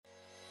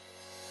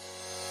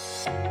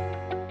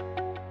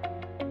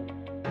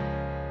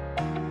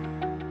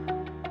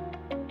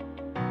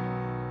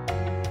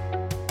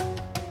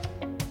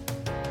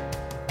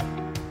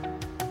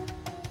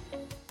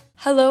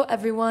Hello,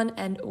 everyone,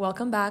 and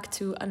welcome back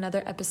to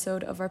another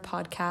episode of our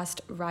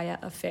podcast,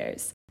 Raya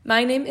Affairs.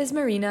 My name is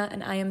Marina,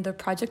 and I am the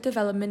Project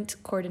Development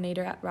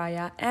Coordinator at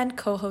Raya and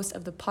co-host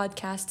of the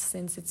podcast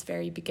since its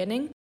very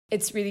beginning.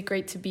 It's really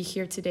great to be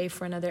here today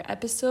for another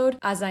episode,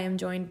 as I am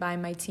joined by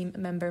my team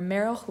member,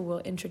 Meryl, who will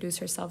introduce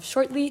herself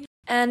shortly.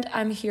 And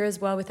I'm here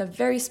as well with a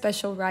very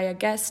special Raya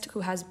guest who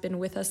has been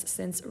with us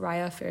since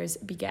Raya Affairs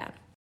began.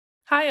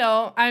 Hi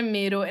all, I'm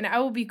Meryl, and I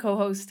will be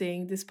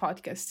co-hosting this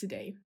podcast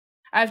today.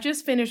 I've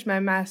just finished my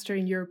Master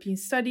in European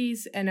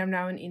Studies, and I'm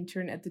now an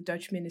intern at the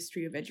Dutch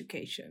Ministry of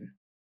Education.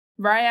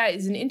 Raya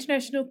is an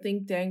international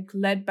think tank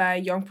led by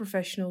young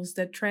professionals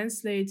that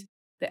translate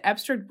the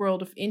abstract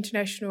world of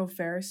international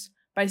affairs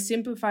by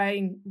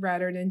simplifying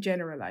rather than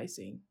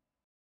generalizing.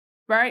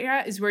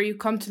 Raya is where you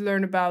come to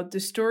learn about the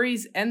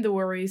stories and the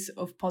worries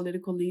of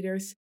political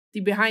leaders, the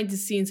behind the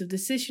scenes of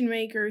decision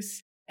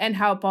makers, and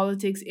how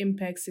politics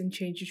impacts and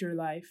changes your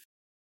life.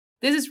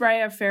 This is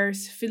Raya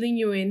Affairs, filling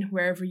you in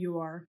wherever you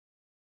are.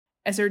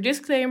 As our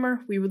disclaimer,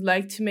 we would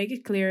like to make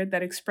it clear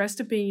that expressed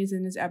opinions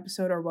in this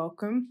episode are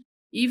welcome,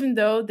 even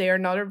though they are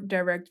not a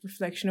direct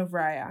reflection of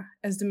Raya,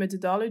 as the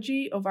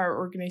methodology of our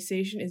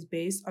organization is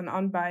based on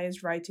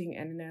unbiased writing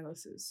and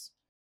analysis.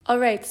 All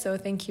right, so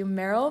thank you,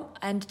 Meryl.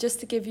 And just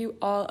to give you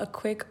all a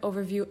quick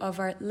overview of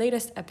our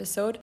latest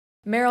episode,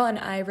 Meryl and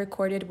I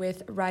recorded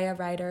with Raya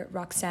writer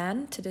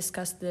Roxanne to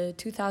discuss the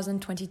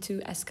 2022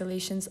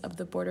 escalations of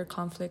the border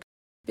conflict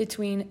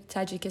between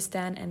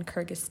Tajikistan and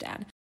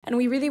Kyrgyzstan. And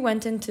we really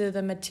went into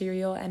the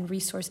material and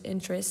resource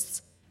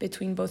interests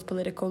between both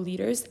political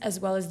leaders as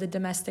well as the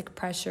domestic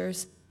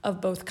pressures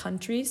of both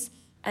countries.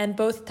 And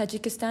both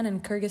Tajikistan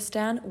and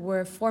Kyrgyzstan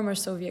were former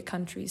Soviet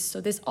countries. So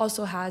this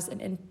also had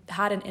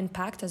an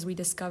impact, as we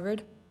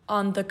discovered,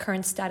 on the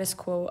current status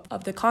quo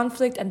of the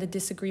conflict and the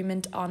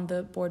disagreement on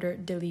the border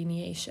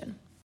delineation.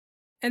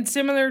 And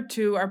similar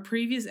to our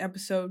previous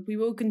episode, we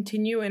will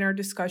continue in our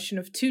discussion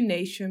of two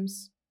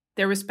nations,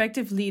 their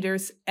respective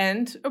leaders,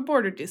 and a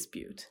border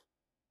dispute.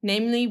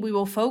 Namely, we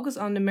will focus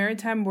on the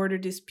Maritime Border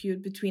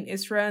Dispute between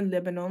Israel and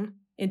Lebanon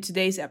in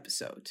today's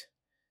episode.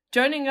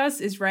 Joining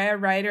us is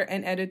Raya writer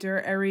and editor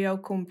Ariel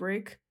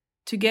Kombrick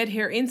to get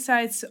her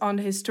insights on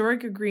the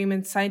historic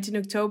agreement signed in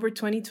October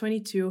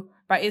 2022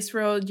 by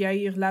Israel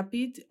Yair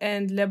Lapid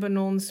and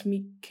Lebanon's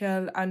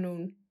Michael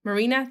Aoun.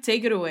 Marina,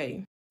 take it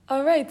away.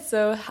 All right,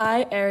 so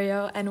hi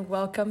Ariel and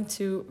welcome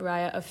to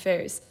Raya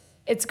Affairs.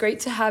 It's great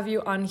to have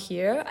you on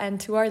here, and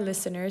to our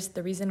listeners,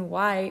 the reason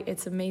why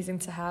it's amazing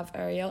to have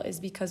Ariel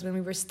is because when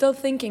we were still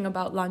thinking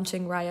about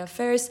launching Raya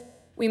Affairs,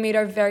 we made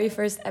our very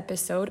first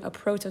episode, a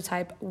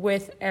prototype,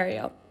 with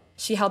Ariel.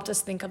 She helped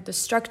us think of the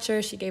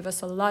structure, she gave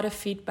us a lot of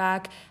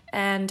feedback,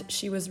 and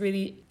she was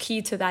really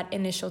key to that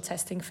initial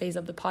testing phase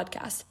of the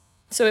podcast.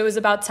 So it was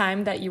about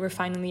time that you were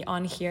finally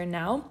on here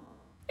now.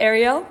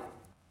 Ariel,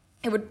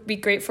 it would be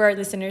great for our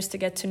listeners to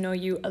get to know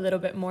you a little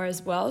bit more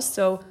as well.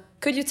 So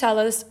could you tell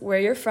us where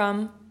you're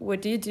from,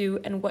 what do you do,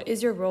 and what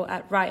is your role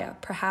at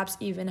Raya? Perhaps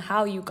even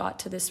how you got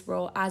to this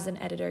role as an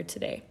editor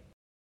today.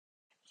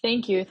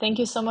 Thank you. Thank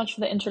you so much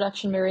for the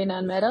introduction, Marina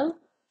and Meryl.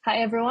 Hi,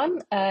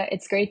 everyone.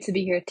 It's great to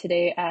be here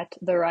today at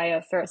the Raya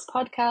Affairs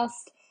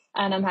podcast,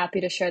 and I'm happy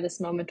to share this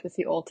moment with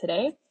you all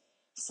today.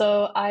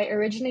 So I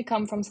originally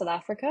come from South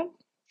Africa,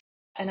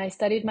 and I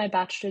studied my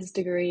bachelor's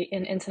degree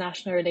in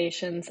international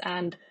relations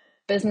and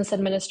business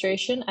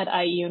administration at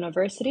IE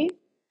University.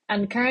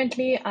 And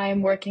currently,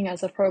 I'm working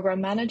as a program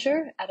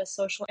manager at a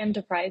social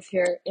enterprise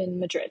here in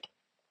Madrid.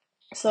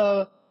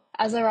 So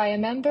as a Raya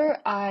member,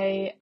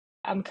 I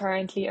am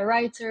currently a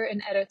writer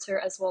and editor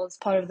as well as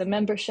part of the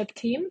membership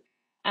team.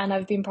 And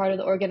I've been part of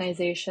the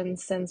organization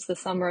since the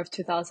summer of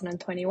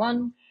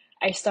 2021.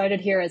 I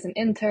started here as an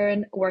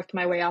intern, worked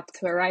my way up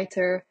to a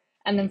writer,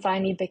 and then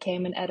finally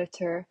became an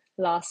editor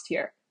last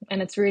year.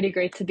 And it's really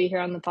great to be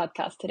here on the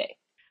podcast today.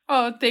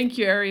 Oh, thank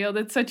you, Ariel.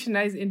 That's such a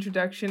nice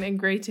introduction and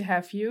great to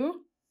have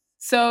you.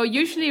 So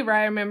usually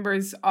Raya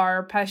members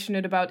are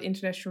passionate about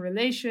international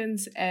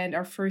relations, and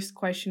our first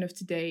question of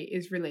today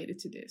is related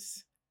to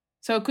this.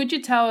 So could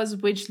you tell us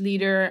which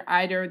leader,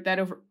 either dead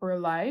or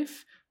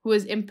alive, who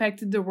has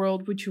impacted the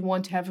world would you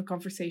want to have a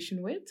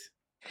conversation with?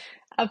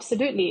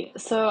 Absolutely.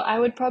 So I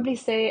would probably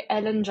say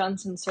Ellen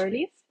Johnson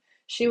Sirleaf.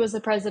 She was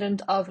the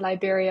president of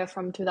Liberia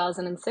from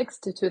 2006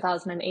 to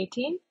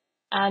 2018.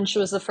 And she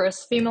was the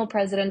first female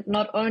president,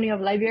 not only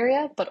of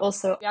Liberia, but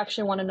also she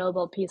actually won a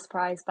Nobel Peace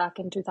Prize back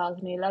in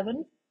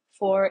 2011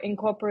 for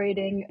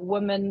incorporating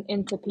women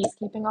into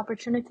peacekeeping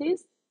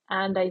opportunities.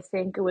 And I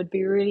think it would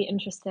be really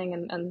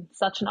interesting and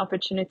such an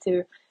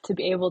opportunity to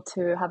be able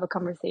to have a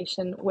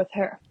conversation with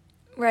her.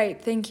 Right.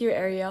 Thank you,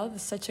 Ariel.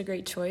 That's such a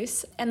great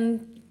choice.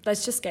 And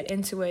let's just get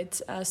into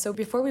it. So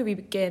before we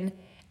begin,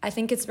 I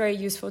think it's very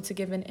useful to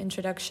give an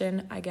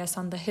introduction, I guess,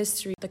 on the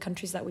history of the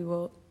countries that we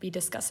will be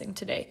discussing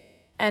today.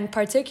 And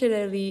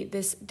particularly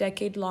this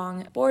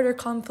decade-long border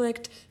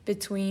conflict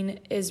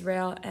between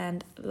Israel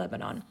and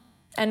Lebanon.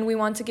 And we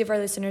want to give our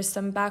listeners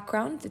some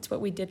background. It's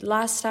what we did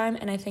last time,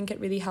 and I think it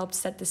really helps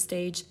set the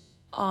stage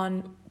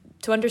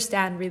to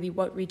understand really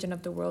what region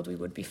of the world we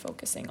would be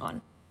focusing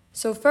on.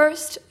 So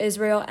first,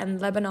 Israel and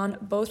Lebanon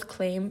both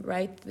claim,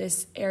 right,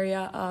 this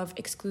area of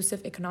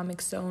exclusive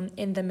economic zone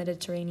in the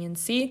Mediterranean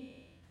Sea.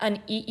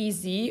 An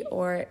EEZ,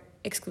 or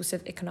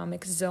exclusive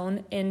economic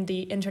zone, in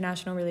the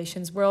international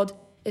relations world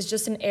is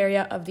just an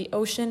area of the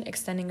ocean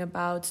extending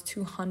about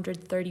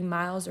 230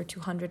 miles or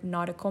 200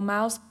 nautical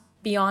miles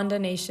beyond a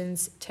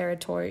nation's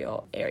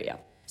territorial area.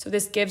 So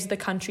this gives the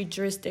country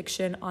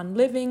jurisdiction on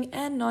living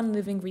and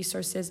non-living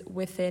resources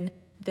within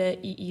the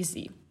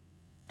EEZ.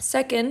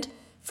 Second,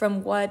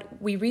 from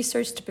what we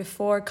researched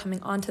before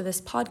coming onto this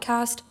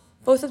podcast,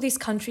 both of these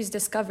countries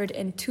discovered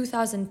in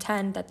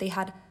 2010 that they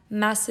had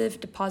massive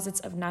deposits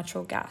of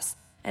natural gas.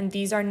 And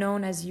these are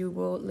known, as you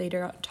will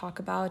later talk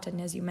about,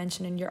 and as you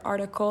mentioned in your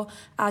article,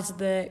 as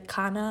the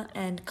Kana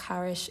and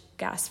Karish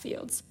gas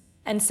fields.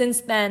 And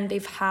since then,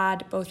 they've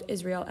had, both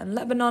Israel and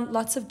Lebanon,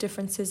 lots of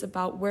differences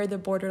about where the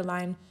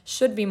borderline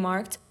should be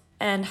marked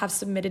and have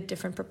submitted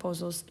different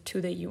proposals to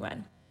the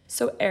UN.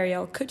 So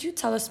Ariel, could you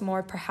tell us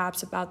more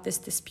perhaps about this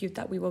dispute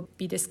that we will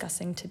be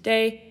discussing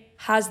today?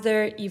 Has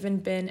there even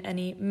been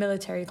any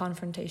military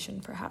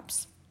confrontation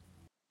perhaps?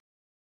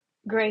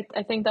 Great.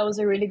 I think that was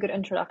a really good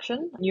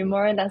introduction. You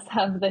more or less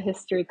have the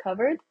history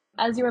covered.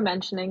 As you were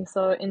mentioning,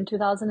 so in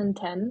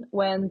 2010,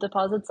 when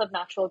deposits of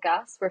natural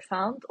gas were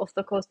found off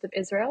the coast of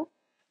Israel,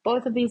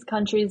 both of these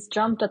countries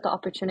jumped at the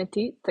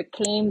opportunity to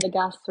claim the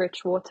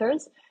gas-rich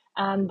waters,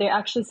 and they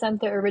actually sent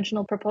their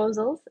original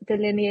proposals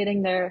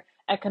delineating their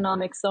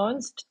economic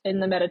zones in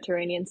the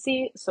Mediterranean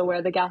Sea, so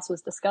where the gas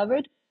was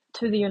discovered,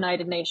 to the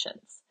United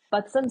Nations.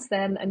 But since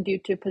then, and due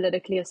to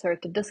politically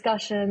asserted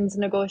discussions,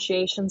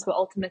 negotiations were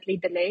ultimately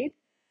delayed,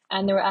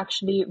 and they were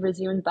actually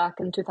resumed back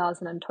in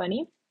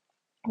 2020.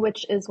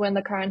 Which is when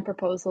the current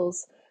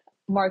proposals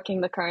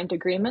marking the current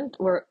agreement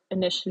were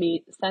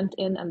initially sent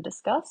in and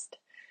discussed.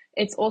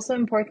 It's also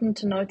important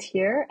to note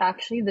here,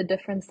 actually, the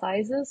different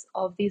sizes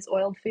of these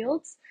oil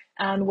fields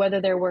and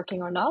whether they're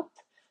working or not.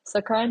 So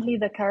currently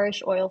the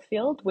Karish oil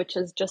field, which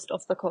is just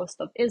off the coast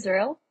of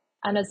Israel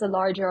and is the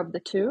larger of the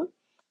two,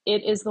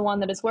 it is the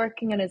one that is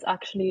working and is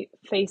actually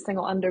facing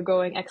or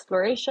undergoing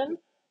exploration,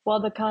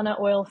 while the Kana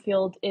oil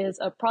field is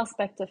a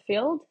prospective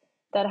field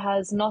that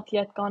has not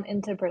yet gone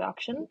into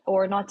production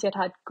or not yet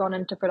had gone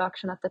into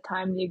production at the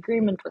time the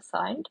agreement was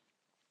signed.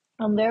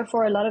 And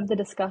therefore, a lot of the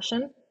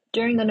discussion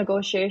during the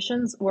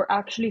negotiations were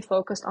actually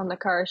focused on the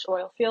Karish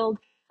oil field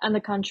and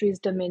the country's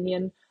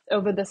dominion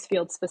over this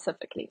field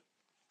specifically.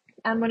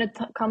 And when it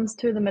comes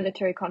to the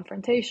military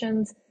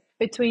confrontations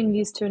between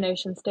these two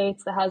nation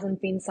states, there hasn't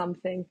been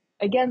something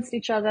against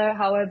each other.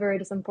 However,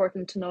 it is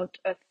important to note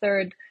a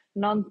third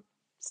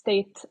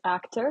non-state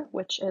actor,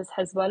 which is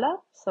Hezbollah.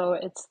 So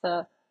it's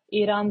the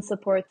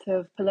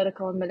Iran-supportive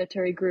political and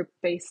military group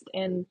based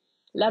in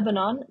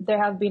Lebanon. There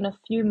have been a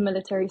few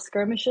military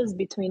skirmishes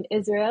between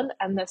Israel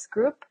and this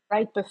group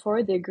right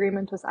before the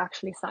agreement was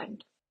actually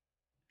signed.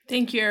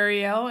 Thank you,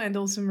 Ariel, and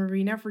also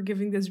Marina, for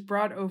giving this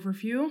broad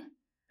overview.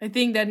 I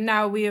think that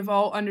now we have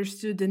all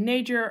understood the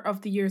nature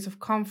of the years of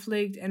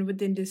conflict, and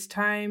within this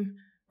time,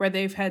 where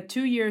they've had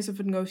 2 years of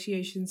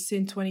negotiations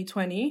since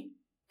 2020,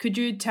 could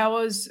you tell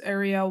us,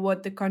 Ariel,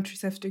 what the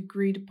countries have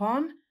agreed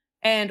upon?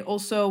 And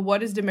also,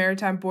 what is the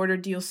Maritime Border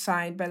Deal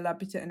signed by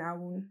Lapid and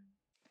Aoun?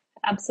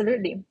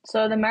 Absolutely.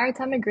 So the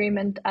Maritime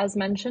Agreement, as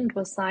mentioned,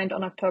 was signed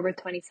on October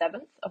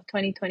 27th of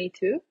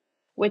 2022,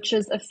 which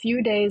is a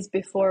few days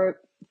before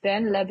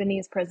then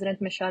Lebanese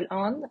President Michel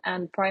Aoun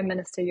and Prime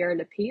Minister Yair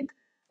Lapid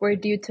were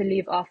due to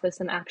leave office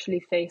and actually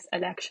face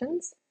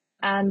elections.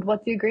 And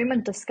what the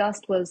agreement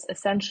discussed was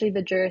essentially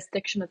the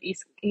jurisdiction of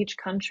each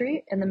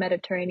country in the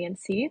Mediterranean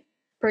Sea,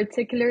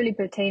 particularly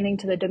pertaining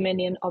to the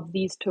dominion of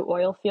these two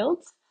oil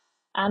fields.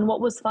 And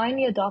what was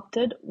finally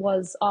adopted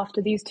was,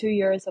 after these 2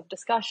 years of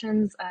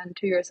discussions and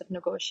 2 years of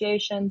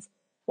negotiations,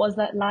 was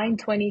that Line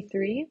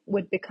 23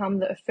 would become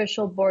the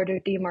official border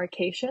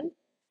demarcation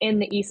in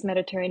the East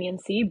Mediterranean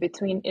Sea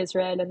between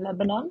Israel and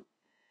Lebanon.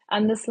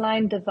 And this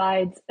line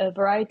divides a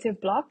variety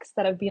of blocks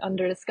that have been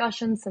under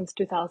discussion since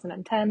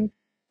 2010,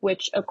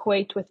 which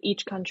equate with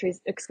each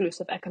country's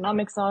exclusive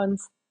economic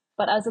zones.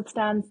 But as it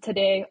stands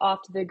today,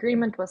 after the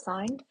agreement was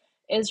signed,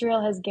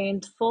 Israel has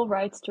gained full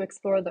rights to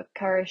explore the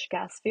Karish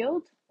gas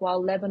field,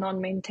 while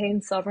Lebanon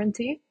maintains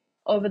sovereignty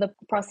over the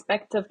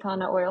prospective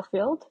Kana oil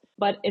field.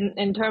 But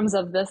in terms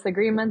of this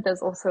agreement,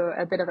 there's also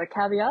a bit of a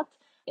caveat.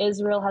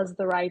 Israel has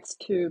the rights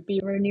to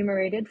be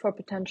remunerated for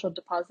potential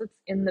deposits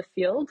in the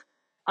field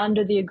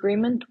under the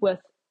agreement with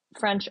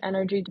French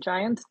energy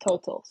giant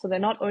Total. So they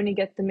not only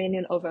get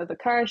dominion over the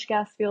Karish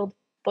gas field,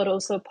 but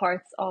also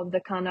parts of the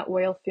Kana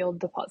oil field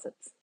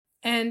deposits.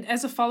 And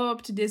as a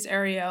follow-up to this,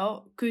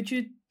 Ariel, could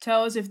you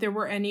tell us if there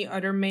were any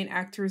other main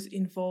actors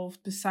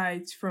involved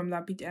besides from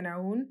Lapid and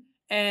Aoun?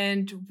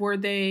 And were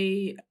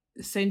they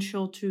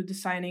essential to the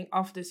signing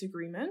of this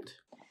agreement?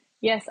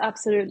 Yes,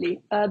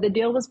 absolutely. The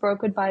deal was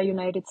brokered by a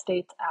United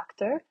States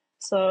actor.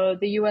 So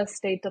the US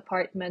State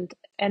Department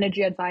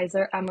Energy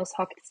Advisor Amos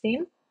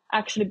Hochstein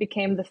actually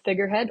became the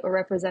figurehead or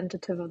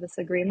representative of this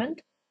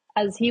agreement,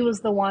 as he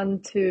was the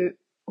one who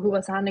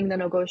was handling the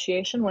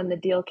negotiation when the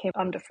deal came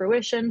under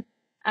fruition.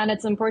 And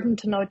it's important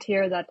to note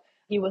here that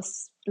he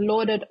was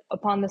lauded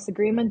upon this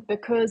agreement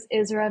because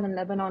Israel and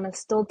Lebanon are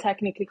still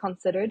technically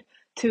considered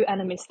two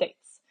enemy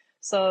states.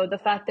 So the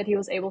fact that he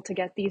was able to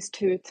get these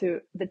two to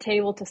the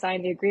table to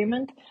sign the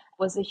agreement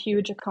was a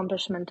huge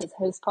accomplishment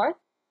on his part.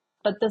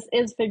 But this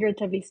is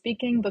figuratively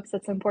speaking, because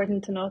it's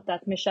important to note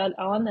that Michel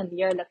Aoun and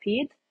Yair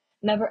Lapid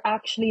never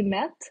actually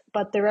met,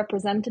 but the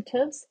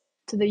representatives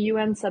to the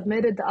UN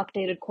submitted the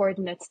updated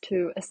coordinates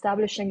to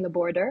establishing the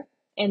border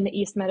in the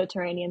East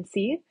Mediterranean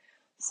Sea.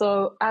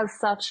 So as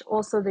such,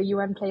 also the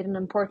UN played an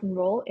important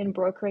role in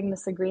brokering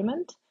this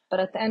agreement. But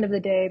at the end of the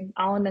day,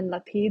 Aoun and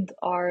Lapid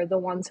are the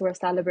ones who are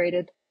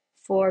celebrated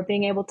for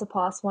being able to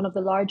pass one of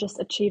the largest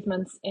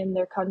achievements in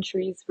their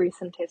country's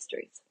recent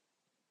histories.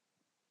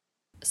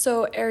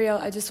 So, Ariel,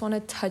 I just want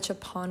to touch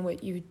upon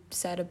what you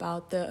said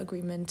about the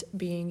agreement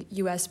being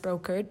US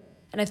brokered.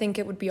 And I think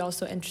it would be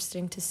also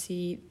interesting to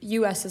see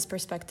US's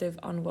perspective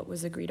on what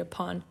was agreed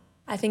upon.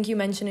 I think you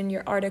mentioned in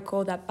your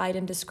article that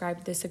Biden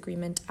described this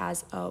agreement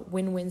as a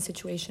win-win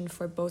situation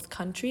for both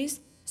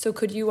countries. So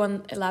could you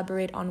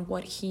elaborate on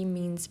what he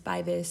means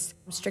by this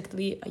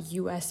strictly a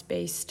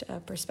US-based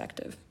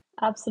perspective?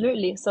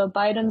 Absolutely. So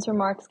Biden's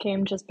remarks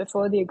came just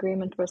before the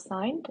agreement was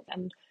signed,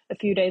 and a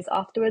few days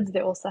afterwards,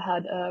 they also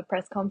had a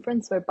press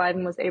conference where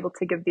Biden was able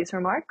to give these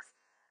remarks.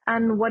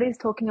 And what he's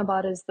talking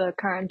about is the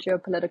current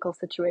geopolitical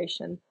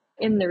situation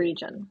in the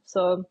region.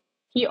 So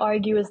he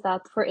argues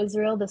that for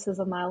Israel, this is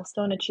a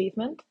milestone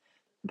achievement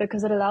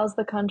because it allows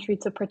the country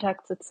to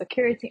protect its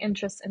security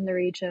interests in the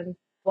region,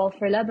 while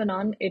for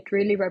Lebanon, it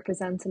really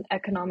represents an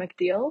economic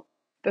deal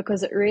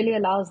because it really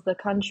allows the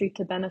country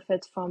to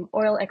benefit from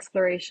oil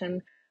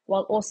exploration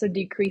while also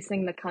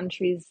decreasing the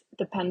country's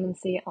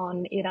dependency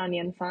on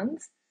Iranian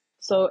funds.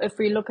 So if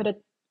we look at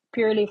it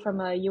purely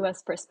from a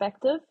US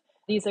perspective,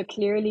 these are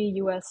clearly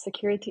US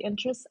security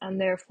interests and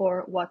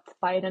therefore what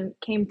Biden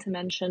came to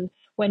mention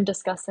when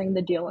discussing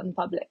the deal in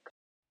public.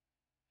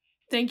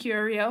 Thank you,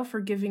 Ariel, for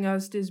giving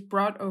us this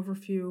broad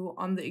overview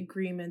on the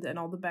agreement and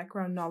all the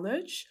background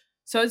knowledge.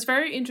 So it's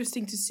very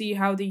interesting to see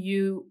how the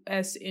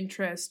US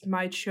interest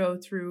might show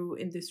through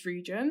in this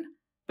region.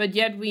 But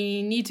yet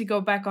we need to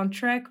go back on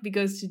track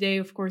because today,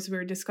 of course,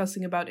 we're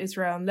discussing about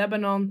Israel and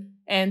Lebanon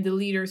and the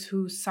leaders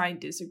who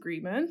signed this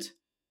agreement.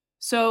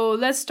 So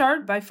let's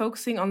start by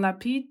focusing on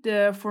Lapid,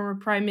 the former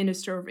prime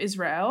minister of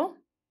Israel.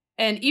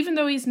 And even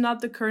though he's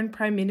not the current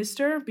prime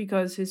minister,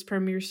 because his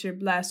premiership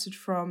lasted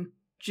from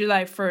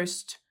July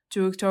 1st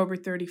to October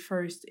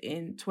 31st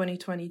in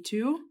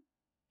 2022,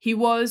 he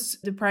was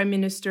the prime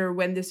minister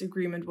when this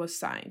agreement was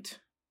signed.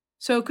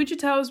 So could you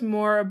tell us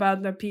more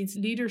about Lapid's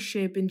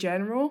leadership in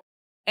general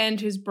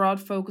and his broad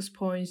focus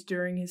points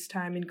during his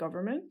time in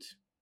government?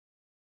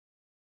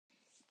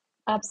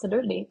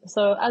 Absolutely.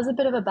 So as a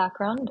bit of a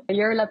background,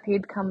 Yair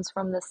Lapid comes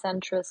from the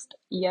centrist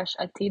Yesh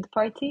Atid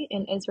party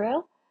in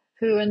Israel,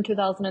 who in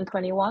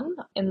 2021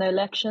 in the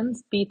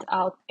elections beat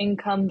out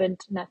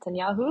incumbent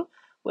Netanyahu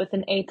with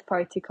an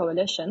 8-party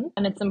coalition.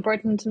 And it's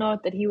important to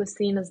note that he was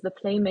seen as the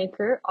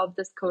playmaker of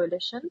this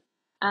coalition.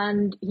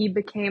 And he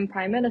became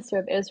prime minister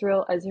of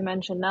Israel, as you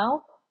mentioned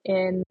now,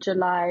 in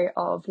July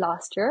of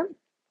last year,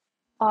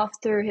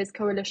 after his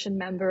coalition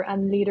member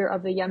and leader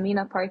of the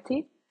Yamina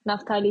party,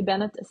 Naftali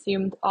Bennett,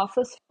 assumed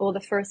office for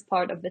the first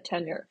part of the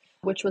tenure,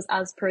 which was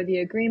as per the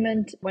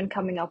agreement when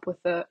coming up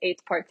with the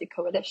 8-party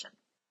coalition.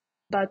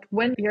 But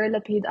when Yair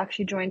Lapid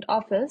actually joined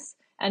office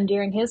and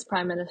during his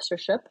prime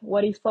ministership,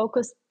 what he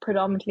focused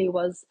predominantly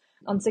was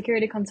on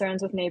security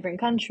concerns with neighboring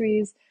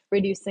countries,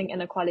 reducing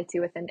inequality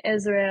within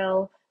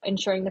Israel,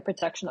 ensuring the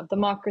protection of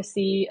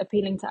democracy,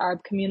 appealing to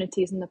Arab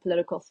communities in the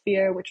political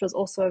sphere, which was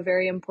also a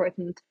very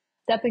important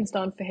stepping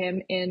stone for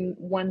him in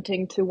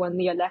wanting to win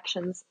the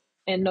elections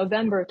in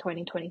November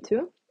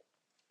 2022.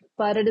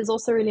 But it is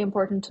also really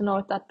important to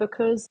note that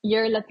because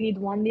Yair Lapid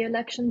won the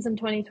elections in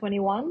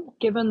 2021,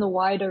 given the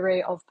wide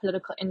array of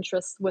political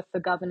interests with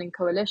the governing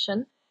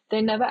coalition,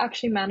 they never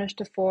actually managed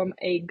to form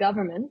a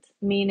government,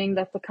 meaning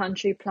that the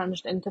country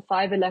plunged into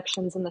 5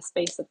 elections in the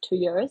space of 2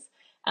 years.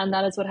 And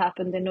that is what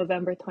happened in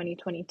November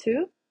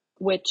 2022,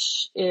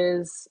 which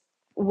is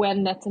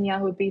when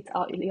Netanyahu beat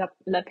out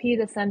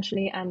Lapid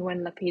essentially, and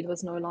when Lapid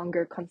was no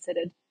longer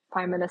considered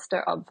prime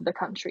minister of the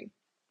country.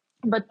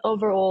 But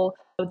overall,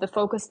 the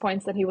focus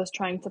points that he was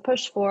trying to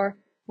push for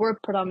were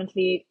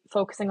predominantly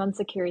focusing on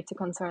security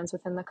concerns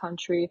within the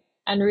country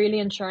and really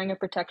ensuring a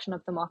protection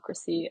of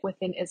democracy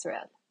within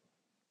Israel.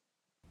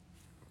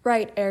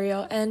 Right,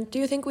 Ariel. And do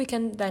you think we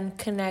can then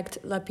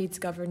connect Lapid's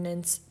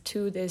governance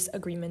to this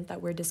agreement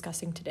that we're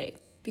discussing today?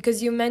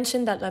 Because you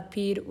mentioned that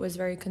Lapid was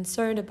very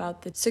concerned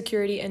about the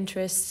security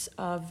interests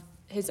of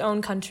his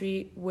own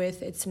country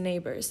with its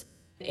neighbors,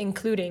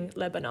 including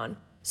Lebanon.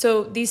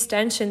 So these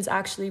tensions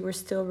actually were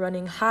still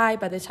running high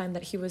by the time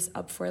that he was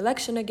up for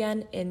election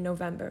again in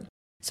November.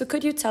 So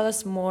could you tell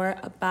us more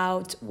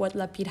about what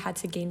Lapid had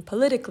to gain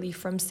politically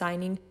from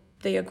signing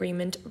the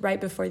agreement right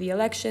before the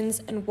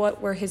elections, and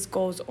what were his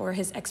goals or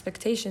his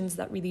expectations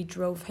that really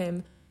drove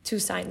him to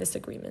sign this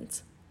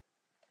agreement?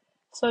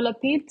 So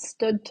Lapid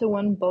stood to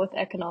win both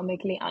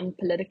economically and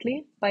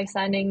politically by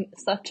signing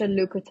such a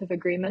lucrative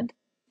agreement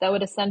that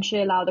would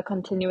essentially allow the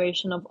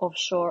continuation of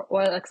offshore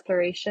oil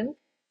exploration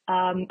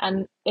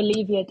and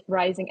alleviate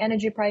rising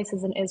energy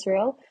prices in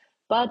Israel.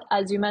 But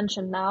as you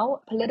mentioned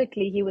now,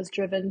 politically, he was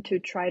driven to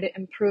try to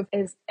improve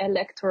his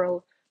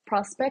electoral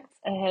prospects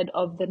ahead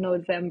of the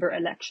November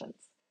elections.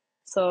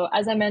 So,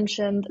 as I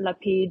mentioned,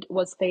 Lapid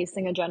was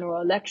facing a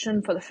general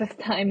election for the fifth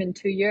time in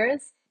 2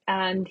 years,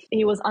 and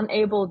he was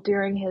unable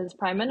during his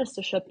prime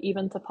ministership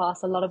even to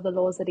pass a lot of the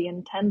laws that he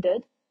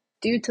intended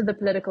due to the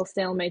political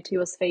stalemate he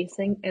was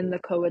facing in the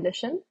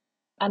coalition.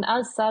 And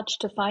as such,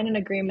 to find an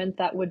agreement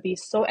that would be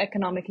so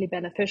economically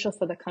beneficial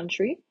for the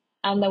country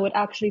and that would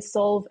actually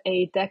solve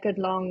a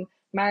decade-long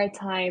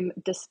maritime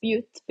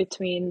dispute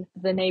between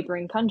the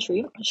neighboring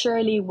country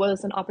surely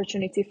was an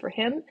opportunity for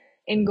him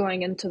in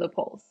going into the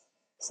polls.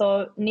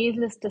 So,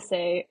 needless to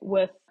say,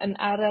 with an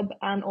Arab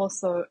and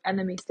also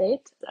enemy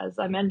state, as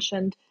I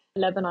mentioned,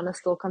 Lebanon is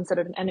still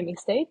considered an enemy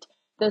state.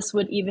 This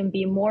would even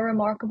be more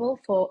remarkable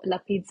for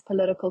Lapid's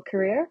political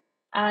career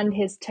and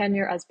his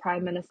tenure as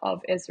Prime Minister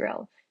of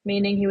Israel,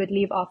 meaning he would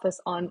leave office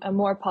on a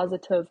more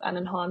positive and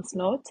enhanced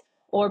note,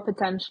 or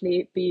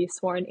potentially be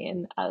sworn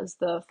in as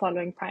the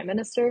following Prime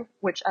Minister,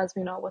 which, as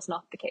we know, was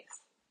not the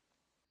case.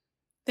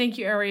 Thank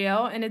you,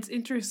 Ariel. And it's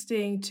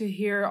interesting to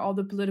hear all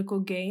the political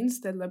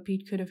gains that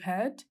Lapid could have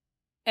had.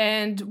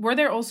 And were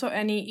there also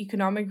any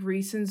economic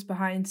reasons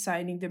behind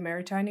signing the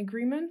Maritime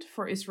Agreement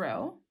for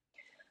Israel?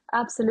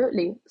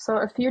 Absolutely. So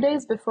a few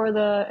days before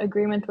the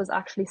agreement was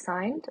actually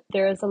signed,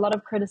 there is a lot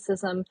of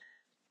criticism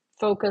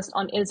focused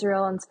on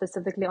Israel and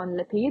specifically on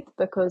Lapid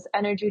because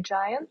energy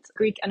giant,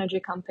 Greek energy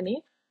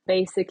company,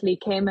 basically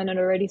came in and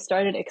already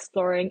started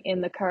exploring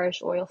in the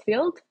Karish oil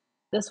field.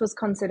 This was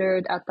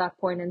considered at that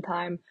point in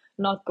time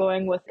not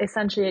going with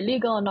essentially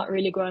illegal and not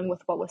really going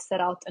with what was set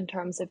out in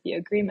terms of the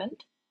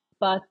agreement.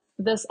 But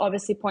this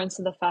obviously points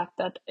to the fact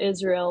that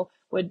Israel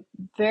would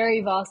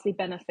very vastly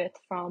benefit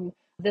from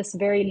this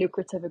very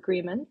lucrative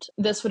agreement.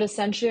 This would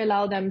essentially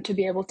allow them to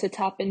be able to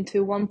tap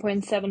into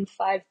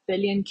 1.75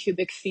 billion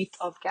cubic feet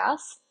of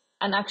gas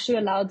and actually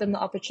allow them the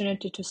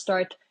opportunity to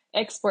start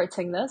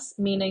exporting this,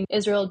 meaning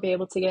Israel would be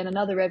able to gain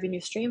another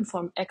revenue stream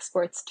from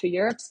exports to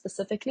Europe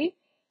specifically.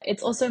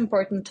 It's also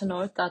important to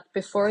note that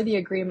before the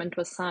agreement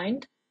was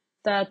signed,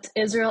 that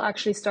Israel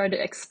actually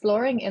started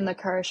exploring in the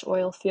Karish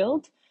oil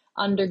field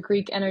under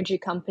Greek energy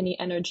company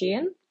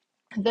Energean.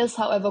 This,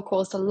 however,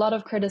 caused a lot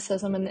of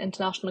criticism in the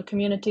international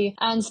community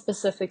and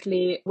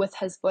specifically with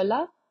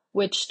Hezbollah,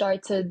 which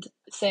started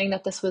saying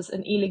that this was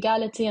an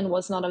illegality and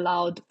was not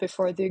allowed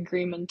before the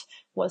agreement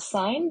was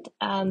signed.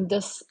 And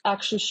this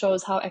actually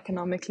shows how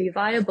economically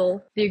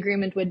viable the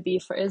agreement would be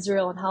for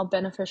Israel and how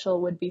beneficial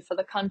it would be for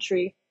the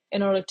country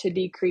in order to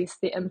decrease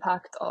the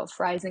impact of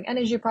rising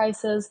energy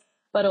prices,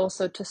 but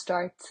also to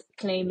start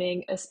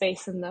claiming a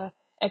space in the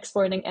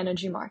exporting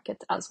energy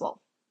market as well.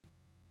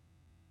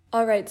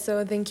 All right,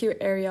 so thank you,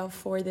 Ariel,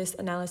 for this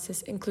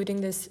analysis,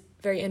 including this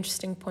very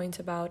interesting point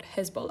about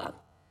Hezbollah.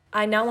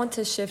 I now want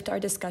to shift our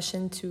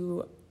discussion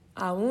to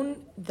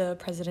Aoun, the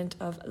president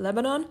of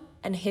Lebanon,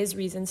 and his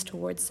reasons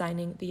towards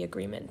signing the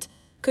agreement.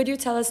 Could you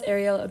tell us,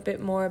 Ariel, a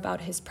bit more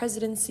about his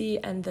presidency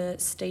and the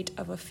state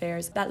of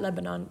affairs that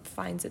Lebanon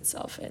finds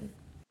itself in?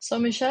 So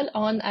Michel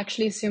Aoun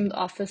actually assumed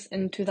office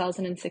in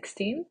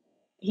 2016.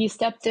 He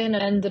stepped in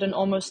and ended an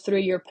almost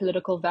 3-year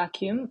political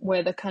vacuum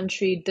where the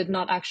country did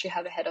not actually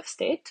have a head of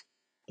state.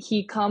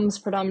 He comes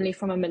predominantly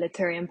from a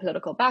military and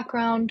political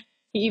background.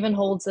 He even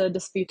holds a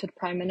disputed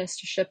prime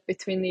ministership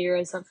between the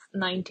years of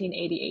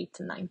 1988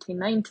 and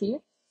 1990.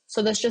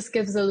 So this just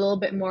gives a little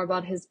bit more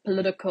about his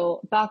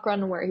political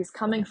background and where he's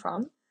coming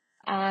from.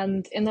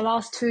 And in the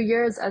last 2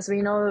 years, as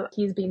we know,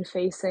 he's been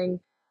facing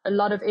a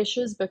lot of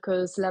issues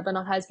because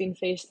Lebanon has been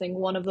facing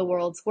one of the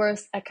world's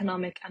worst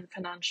economic and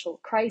financial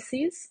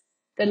crises.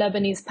 The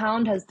Lebanese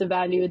pound has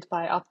devalued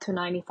by up to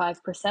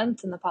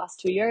 95% in the past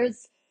 2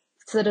 years.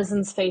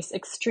 Citizens face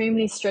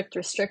extremely strict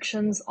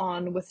restrictions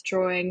on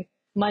withdrawing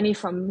money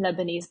from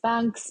Lebanese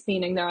banks,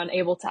 meaning they're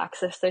unable to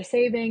access their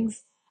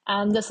savings.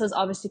 And this has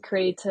obviously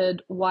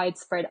created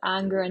widespread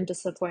anger and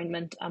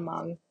disappointment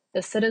among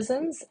the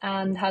citizens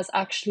and has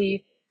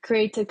actually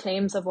created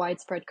claims of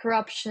widespread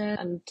corruption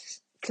and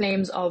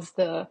claims of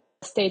the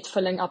state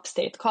filling up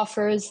state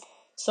coffers.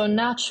 So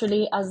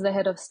naturally, as the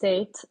head of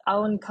state,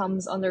 Aoun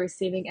comes on the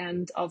receiving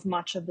end of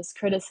much of this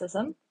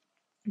criticism.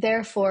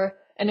 Therefore,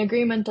 an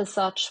agreement as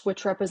such,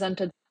 which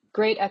represented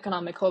great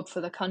economic hope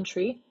for the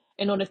country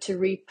in order to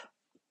reap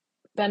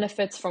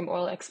benefits from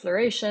oil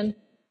exploration,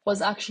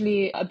 was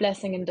actually a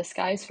blessing in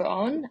disguise for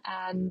Aoun,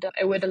 and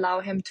it would allow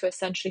him to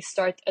essentially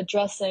start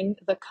addressing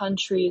the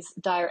country's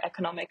dire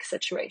economic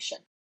situation.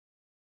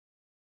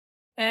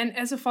 And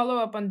as a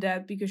follow-up on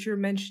that, because you're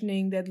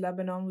mentioning that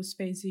Lebanon was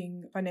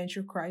facing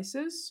financial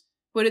crisis,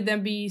 would it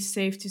then be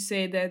safe to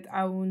say that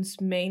Aoun's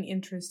main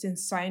interest in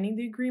signing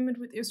the agreement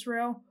with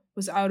Israel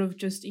was out of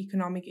just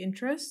economic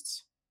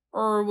interests?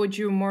 Or would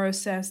you more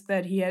assess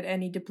that he had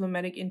any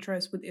diplomatic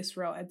interest with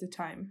Israel at the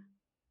time?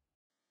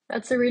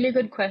 That's a really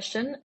good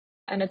question.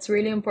 And it's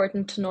really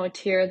important to note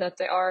here that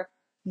there are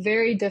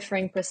very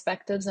differing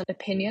perspectives and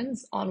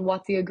opinions on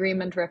what the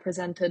agreement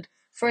represented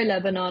for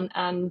Lebanon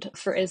and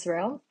for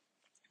Israel.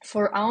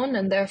 For Aoun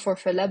and therefore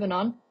for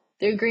Lebanon,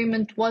 the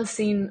agreement was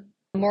seen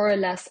more or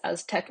less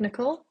as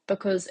technical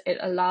because it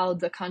allowed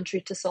the country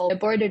to solve a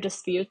border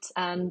dispute,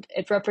 and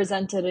it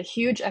represented a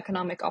huge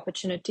economic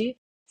opportunity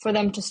for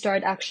them to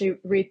start actually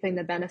reaping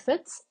the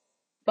benefits.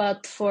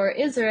 But for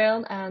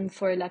Israel and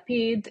for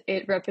Lapid,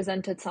 it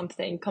represented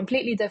something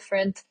completely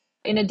different.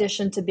 In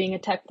addition to being a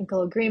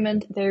technical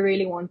agreement, they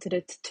really wanted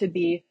it to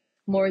be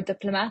more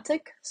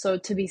diplomatic, so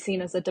to be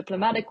seen as a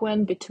diplomatic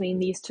win between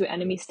these two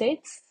enemy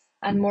states,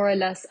 and more or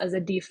less as a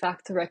de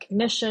facto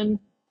recognition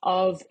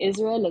of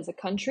Israel as a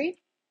country.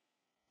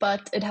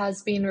 But it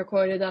has been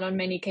recorded that on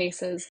many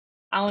cases,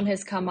 Aoun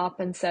has come up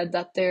and said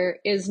that there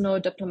is no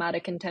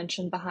diplomatic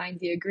intention behind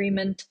the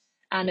agreement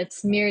and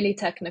it's merely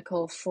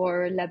technical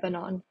for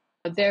Lebanon.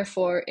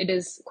 Therefore, it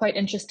is quite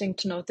interesting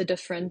to note the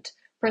different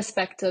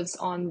perspectives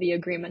on the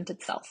agreement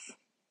itself.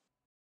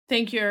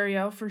 Thank you,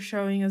 Ariel, for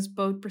showing us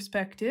both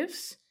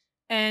perspectives.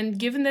 And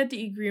given that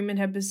the agreement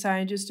had been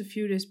signed just a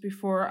few days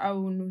before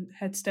Aoun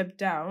had stepped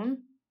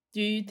down,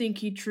 do you think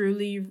he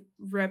truly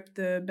reaped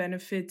the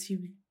benefits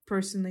he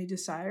personally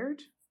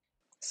desired?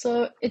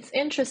 So it's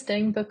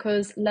interesting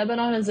because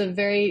Lebanon is a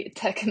very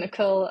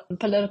technical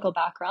political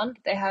background.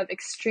 They have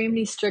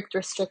extremely strict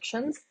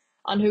restrictions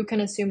on who can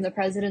assume the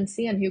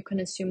presidency and who can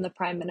assume the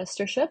prime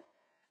ministership.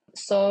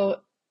 So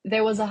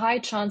there was a high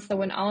chance that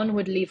when Aoun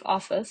would leave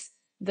office,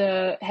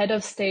 the head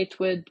of state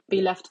would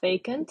be left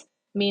vacant,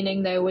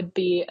 meaning there would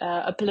be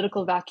a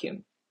political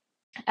vacuum.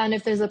 And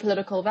if there's a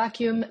political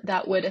vacuum,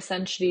 that would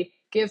essentially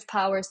give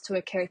powers to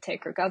a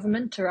caretaker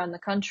government to run the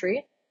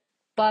country,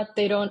 but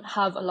they don't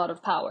have a lot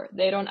of power.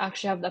 They don't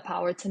actually have the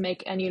power to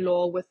make any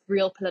law with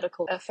real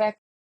political effect,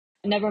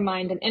 never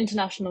mind an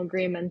international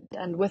agreement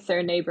and with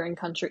their neighboring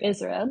country,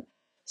 Israel.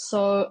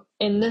 So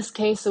in this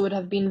case, it would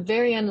have been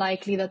very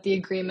unlikely that the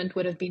agreement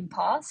would have been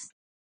passed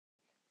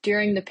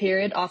during the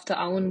period after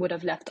Aoun would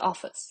have left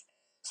office.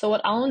 So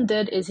what Aoun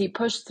did is he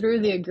pushed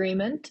through the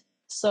agreement.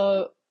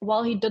 So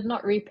while he did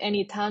not reap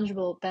any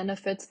tangible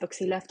benefits because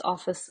he left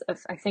office,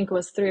 I think it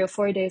was 3 or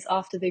 4 days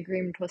after the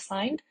agreement was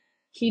signed,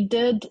 he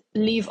did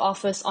leave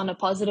office on a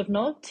positive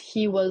note.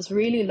 He was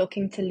really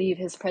looking to leave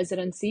his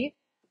presidency,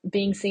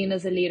 being seen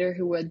as a leader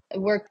who would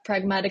work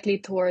pragmatically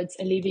towards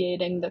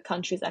alleviating the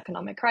country's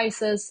economic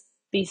crisis,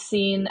 be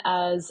seen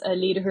as a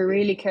leader who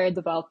really cared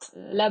about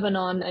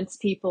Lebanon and its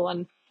people,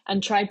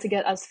 and tried to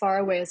get as far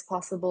away as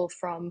possible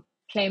from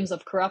claims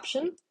of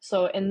corruption.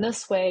 So in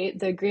this way,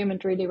 the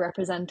agreement really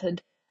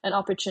represented an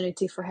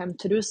opportunity for him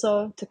to do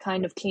so, to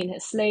kind of clean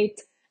his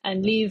slate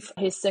and leave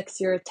his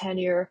 6-year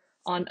tenure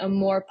on a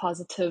more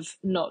positive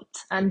note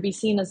and be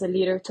seen as a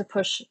leader to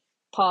push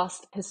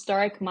past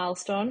historic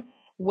milestone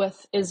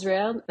with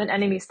Israel, an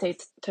enemy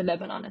state to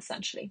Lebanon,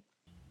 essentially.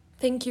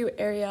 Thank you,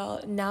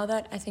 Ariel. Now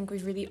that I think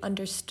we've really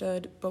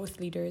understood both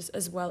leaders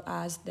as well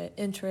as the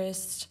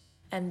interests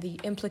and the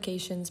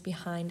implications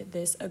behind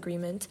this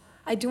agreement,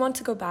 I do want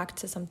to go back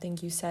to something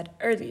you said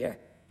earlier.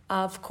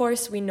 Of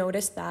course, we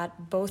noticed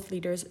that both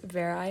leaders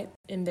vary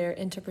in their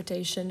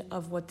interpretation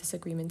of what this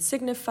agreement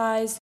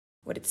signifies,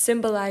 what it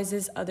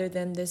symbolizes other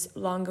than this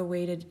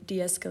long-awaited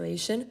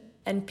de-escalation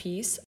and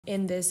peace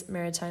in this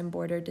maritime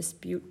border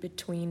dispute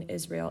between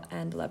Israel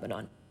and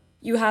Lebanon.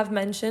 You have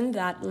mentioned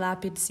that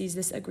Lapid sees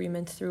this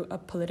agreement through a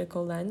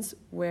political lens,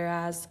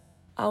 whereas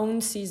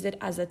Aoun sees it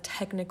as a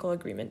technical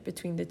agreement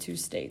between the two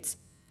states.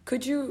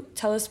 Could you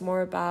tell us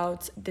more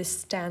about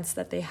this stance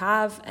that they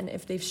have and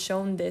if they've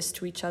shown this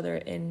to each other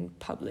in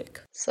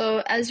public?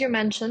 So, as you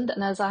mentioned,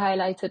 and as I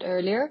highlighted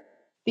earlier,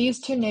 these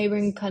two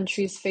neighboring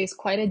countries face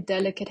quite a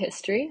delicate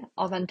history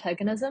of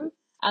antagonism,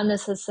 and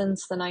this is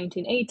since the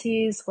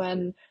 1980s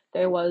when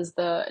there was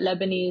the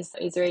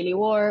Lebanese-Israeli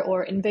war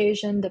or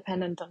invasion,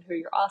 dependent on who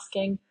you're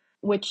asking,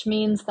 which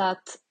means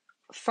that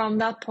from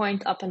that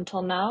point up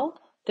until now,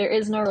 there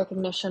is no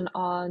recognition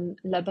on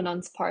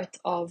Lebanon's part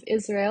of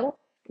Israel,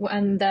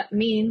 and that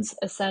means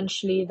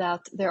essentially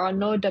that there are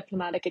no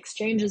diplomatic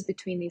exchanges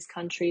between these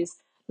countries,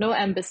 no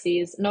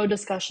embassies, no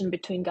discussion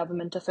between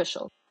government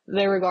officials.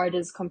 Their regard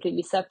is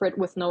completely separate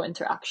with no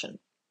interaction.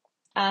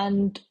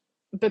 And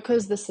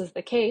because this is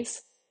the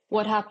case,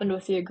 what happened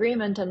with the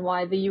agreement and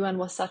why the UN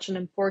was such an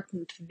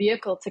important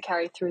vehicle to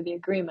carry through the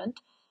agreement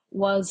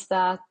was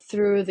that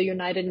through the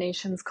United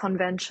Nations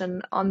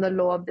Convention on the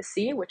Law of the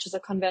Sea, which is a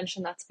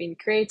convention that's been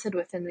created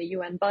within the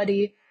UN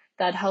body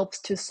that helps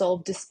to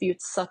solve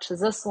disputes such as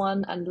this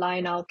one and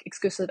line out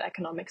exclusive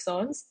economic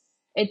zones,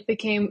 it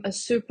became a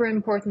super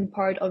important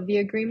part of the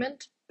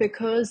agreement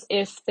because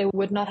if they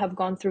would not have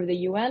gone through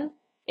the UN,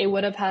 it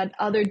would have had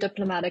other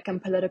diplomatic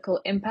and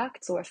political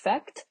impacts or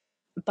effect.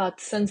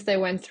 But since they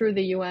went through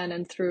the UN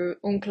and through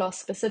UNCLOS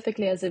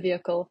specifically as a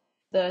vehicle,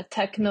 the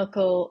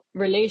technical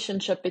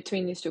relationship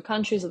between these two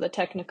countries or the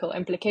technical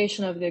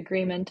implication of the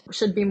agreement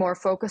should be more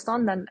focused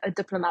on than a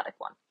diplomatic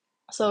one.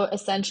 So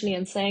essentially,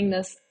 in saying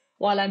this,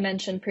 while I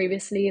mentioned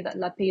previously that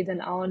Lapid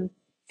and Aoun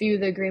view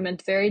the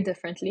agreement very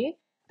differently,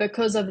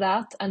 because of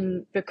that,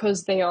 and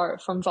because they are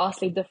from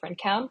vastly different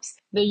camps,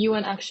 the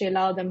UN actually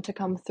allowed them to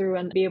come through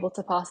and be able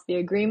to pass the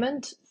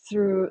agreement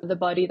through the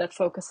body that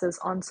focuses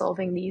on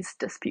solving these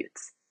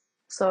disputes.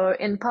 So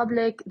in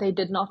public, they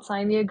did not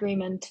sign the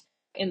agreement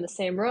in the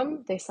same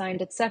room. They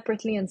signed it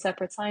separately in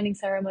separate signing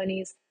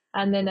ceremonies,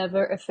 and they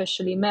never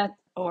officially met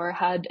or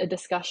had a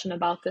discussion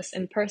about this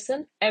in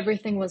person.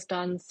 Everything was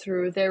done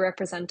through their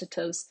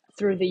representatives,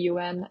 through the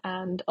UN,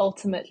 and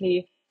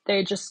ultimately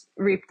they just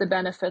reaped the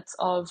benefits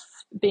of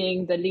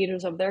being the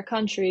leaders of their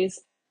countries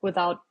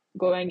without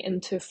going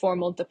into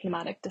formal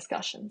diplomatic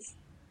discussions.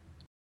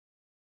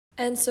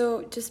 And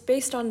so, just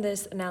based on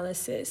this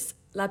analysis,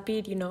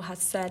 Lapid,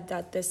 has said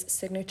that this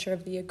signature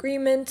of the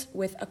agreement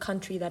with a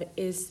country that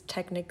is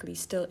technically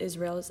still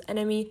Israel's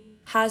enemy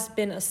has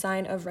been a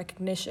sign of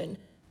recognition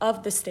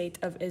of the state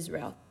of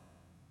Israel.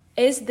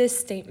 Is this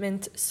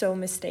statement so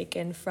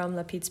mistaken from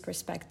Lapid's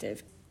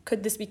perspective?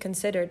 Could this be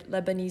considered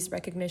Lebanese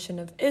recognition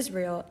of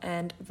Israel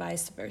and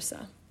vice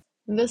versa?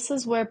 This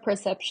is where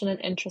perception and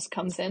interest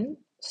comes in.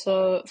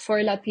 So for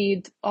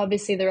Lapid,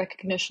 obviously the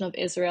recognition of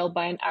Israel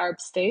by an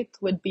Arab state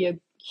would be a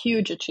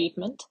huge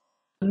achievement,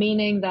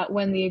 meaning that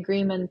when the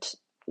agreement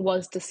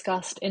was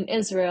discussed in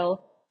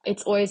Israel,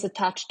 it's always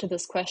attached to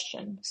this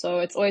question. So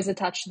it's always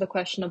attached to the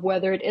question of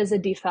whether it is a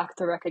de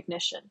facto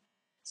recognition.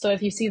 So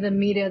if you see the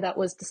media that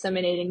was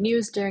disseminating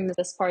news during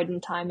this pardon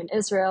time in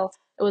Israel,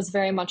 it was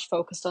very much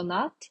focused on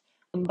that.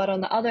 But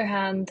on the other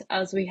hand,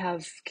 as we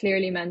have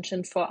clearly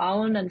mentioned for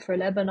Aoun and for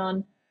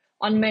Lebanon,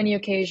 on many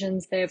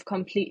occasions they have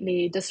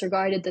completely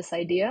disregarded this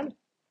idea.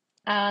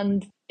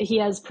 And he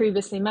has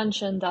previously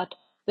mentioned that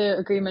the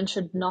agreement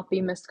should not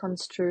be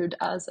misconstrued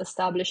as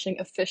establishing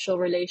official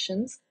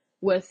relations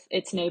with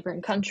its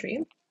neighboring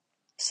country.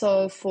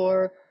 So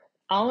for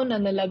Aoun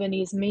and the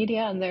Lebanese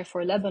media, and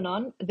therefore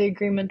Lebanon, the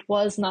agreement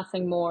was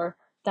nothing more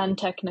than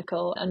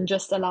technical and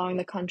just allowing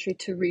the country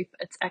to reap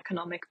its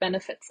economic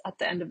benefits at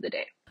the end of the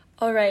day.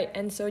 All right,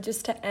 and so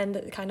just to end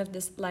kind of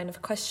this line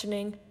of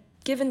questioning,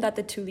 given that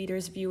the two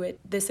leaders view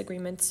this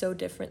agreement so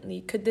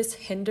differently, could this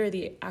hinder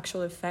the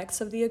actual effects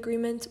of the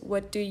agreement?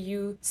 What do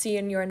you see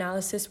in your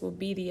analysis will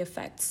be the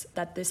effects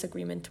that this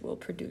agreement will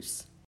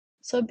produce?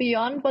 So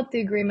beyond what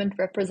the agreement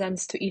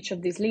represents to each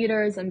of these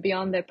leaders and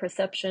beyond their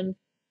perception,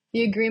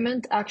 the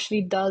agreement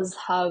actually does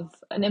have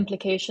an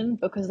implication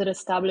because it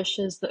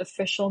establishes the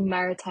official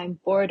maritime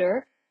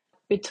border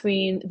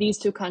between these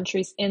two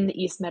countries in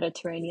the East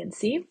Mediterranean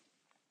Sea.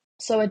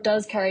 So it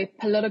does carry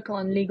political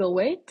and legal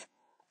weight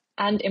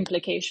and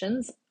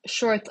implications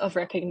short of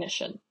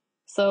recognition.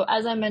 So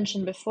as I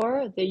mentioned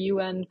before, the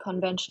UN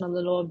Convention on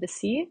the Law of the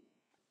Sea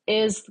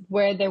is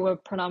where they were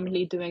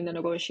predominantly doing the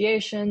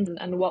negotiations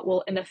and what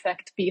will in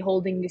effect be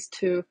holding these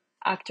two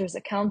actors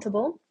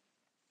accountable,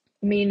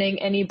 meaning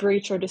any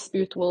breach or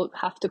dispute will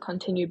have to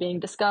continue being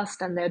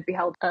discussed and they'd be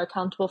held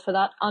accountable for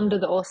that under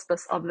the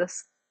auspice of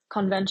this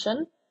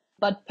convention.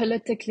 But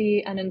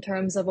politically and in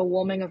terms of a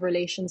warming of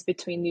relations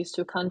between these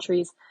two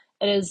countries,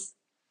 it is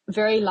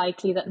very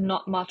likely that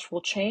not much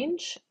will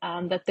change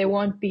and that there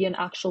won't be an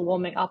actual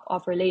warming up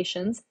of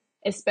relations,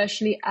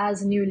 especially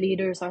as new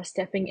leaders are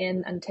stepping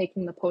in and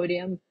taking the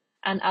podium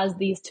and as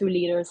these two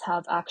leaders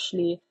have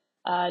actually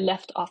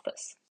left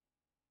office.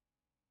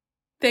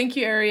 Thank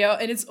you, Ariel.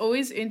 And it's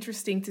always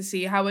interesting to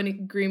see how an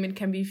agreement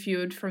can be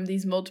viewed from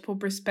these multiple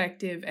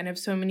perspectives and have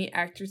so many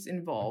actors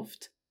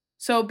involved.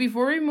 So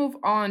before we move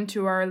on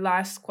to our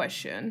last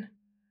question,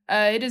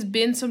 it has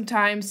been some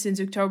time since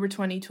October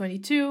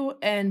 2022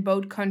 and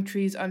both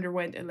countries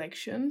underwent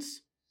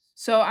elections.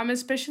 So I'm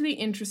especially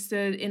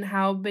interested in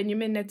how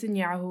Benjamin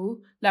Netanyahu,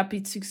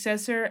 Lapid's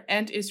successor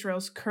and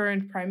Israel's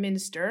current prime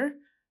minister,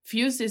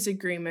 views this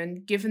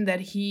agreement, given that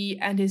he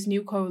and his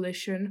new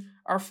coalition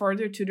are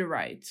further to the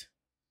right.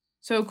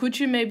 So could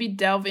you maybe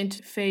delve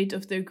into the fate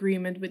of the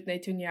agreement with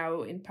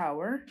Netanyahu in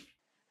power?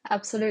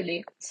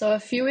 Absolutely. So a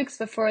few weeks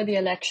before the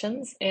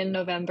elections in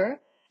November,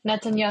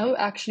 Netanyahu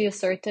actually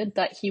asserted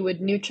that he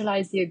would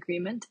neutralize the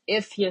agreement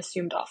if he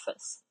assumed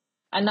office.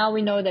 And now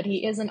we know that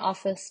he is in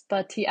office,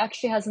 but he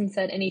actually hasn't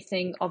said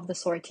anything of the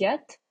sort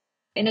yet.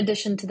 In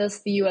addition to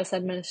this, the US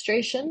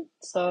administration,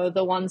 so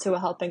the ones who were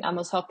helping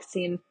Amos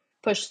Hochstein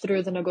push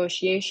through the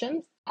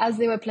negotiations, as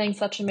they were playing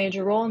such a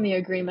major role in the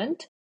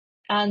agreement,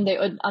 and they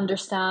would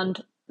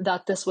understand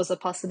that this was a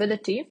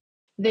possibility,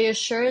 they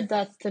assured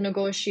that the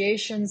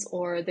negotiations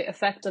or the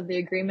effect of the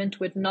agreement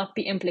would not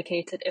be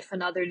implicated if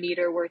another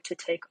leader were to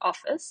take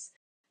office.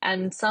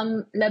 And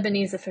some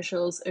Lebanese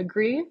officials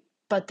agree,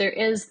 but there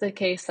is the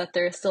case that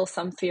there is still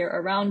some fear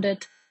around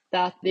it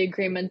that the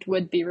agreement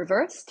would be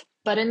reversed.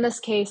 But in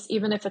this case,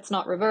 even if it's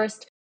not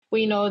reversed,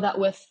 we know that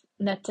with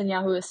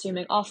Netanyahu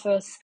assuming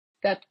office,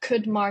 that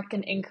could mark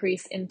an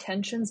increase in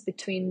tensions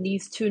between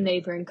these two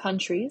neighboring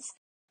countries.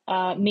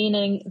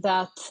 Meaning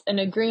that an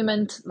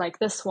agreement like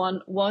this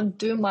one won't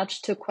do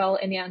much to quell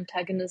any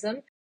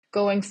antagonism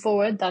going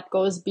forward that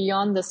goes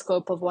beyond the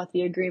scope of what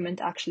the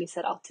agreement actually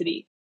set out to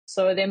be.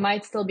 So there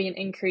might still be an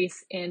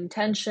increase in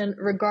tension,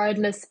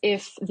 regardless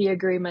if the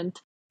agreement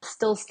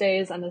still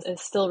stays and is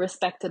still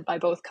respected by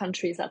both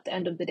countries at the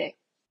end of the day.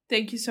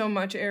 Thank you so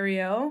much,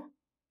 Ariel.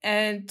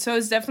 And so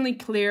it's definitely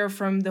clear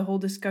from the whole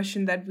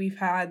discussion that we've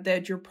had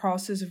that your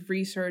process of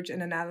research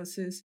and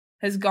analysis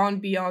has gone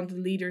beyond the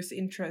leaders'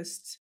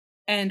 interests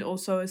and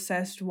also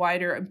assessed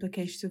wider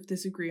implications of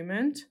this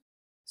agreement.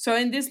 So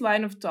in this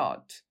line of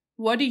thought,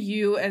 what do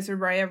you, as a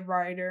Raya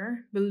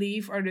writer,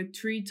 believe are the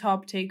 3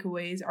 top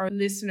takeaways our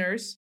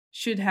listeners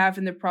should have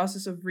in the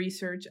process of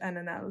research and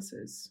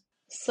analysis?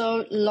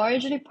 So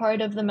largely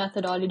part of the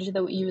methodology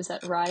that we use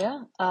at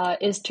Raya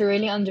is to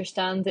really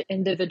understand the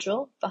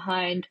individual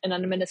behind an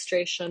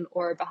administration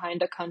or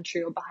behind a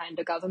country or behind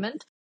a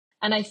government.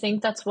 And I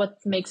think that's what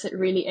makes it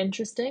really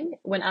interesting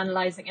when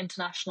analyzing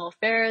international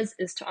affairs,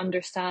 is to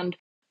understand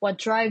what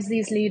drives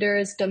these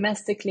leaders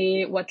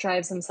domestically, what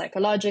drives them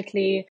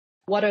psychologically,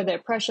 what are their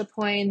pressure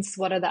points,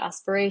 what are the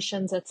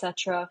aspirations,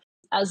 etc.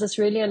 As this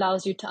really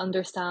allows you to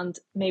understand,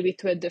 maybe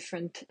to a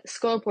different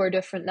scope or a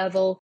different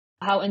level,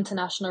 how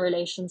international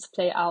relations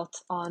play out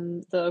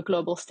on the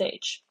global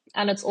stage.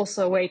 And it's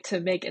also a way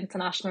to make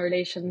international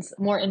relations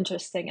more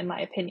interesting, in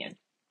my opinion.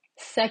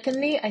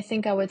 Secondly, I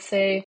think I would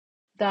say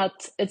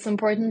that it's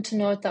important to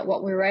note that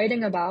what we're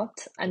writing about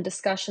and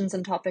discussions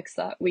and topics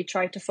that we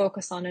try to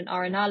focus on in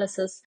our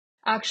analysis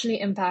actually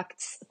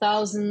impacts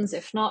thousands,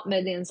 if not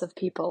millions of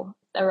people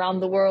around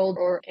the world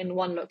or in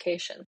one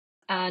location.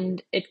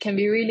 And it can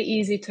be really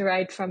easy to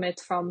write from it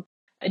from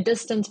a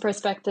distance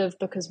perspective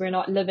because we're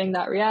not living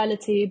that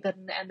reality. But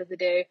in the end of the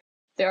day,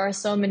 there are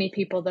so many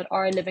people that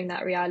are living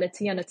that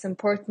reality, and it's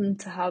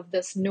important to have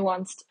this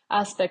nuanced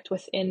aspect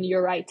within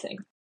your writing.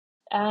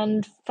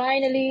 And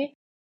finally,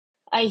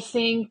 I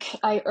think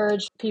I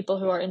urge people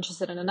who are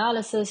interested in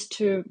analysis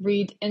to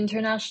read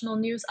international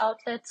news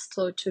outlets.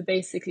 So to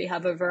basically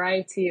have a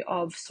variety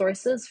of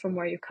sources from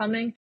where you're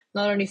coming,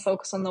 not only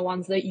focus on the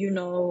ones that you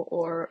know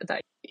or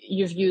that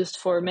you've used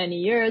for many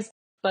years,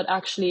 but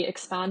actually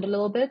expand a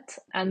little bit.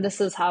 And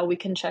this is how we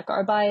can check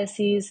our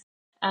biases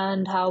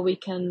and how we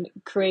can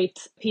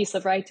create a piece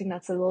of writing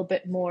that's a little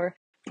bit more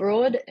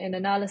broad in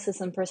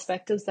analysis and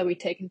perspectives that we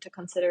take into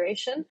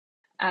consideration,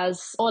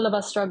 as all of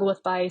us struggle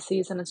with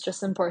biases, and it's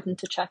just important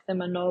to check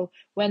them and know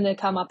when they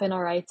come up in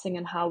our writing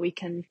and how we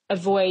can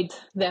avoid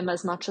them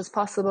as much as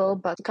possible.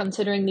 But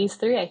considering these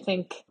 3, I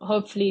think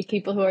hopefully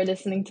people who are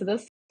listening to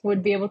this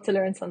would be able to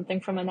learn something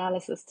from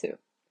analysis too.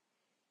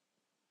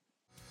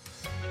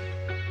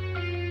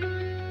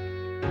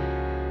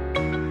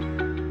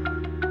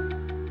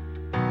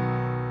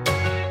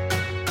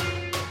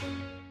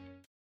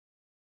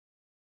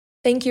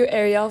 Thank you,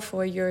 Ariel,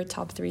 for your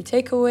top 3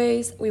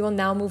 takeaways. We will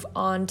now move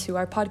on to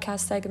our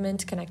podcast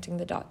segment, Connecting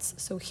the Dots.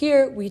 So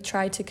here we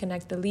try to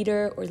connect the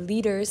leader or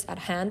leaders at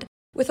hand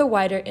with a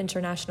wider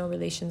international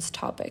relations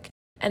topic.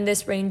 And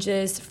this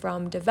ranges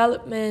from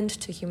development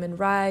to human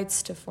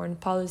rights to foreign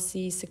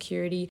policy,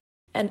 security,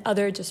 and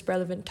other just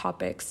relevant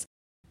topics.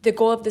 The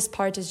goal of this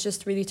part is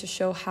just really to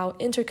show how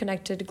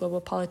interconnected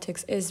global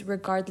politics is,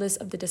 regardless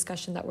of the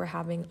discussion that we're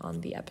having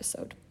on the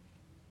episode.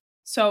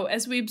 So,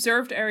 as we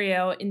observed,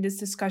 Ariel, in this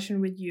discussion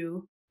with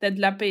you, that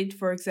Lapid,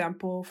 for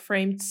example,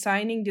 framed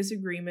signing this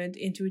agreement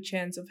into a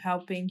chance of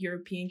helping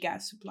European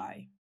gas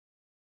supply.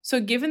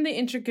 So, given the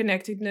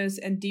interconnectedness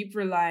and deep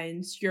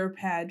reliance Europe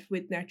had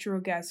with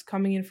natural gas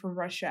coming in from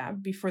Russia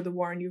before the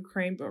war in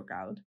Ukraine broke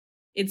out,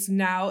 it's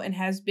now and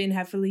has been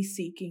heavily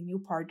seeking new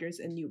partners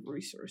and new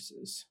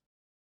resources.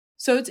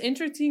 So, it's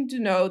interesting to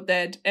note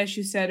that, as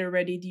you said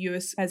already, the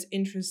US has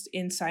interest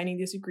in signing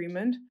this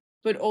agreement,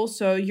 but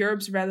also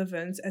Europe's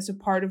relevance as a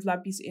part of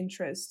Lapid's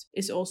interest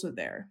is also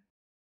there.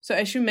 So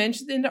as you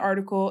mentioned in the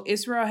article,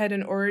 Israel had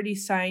an already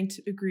signed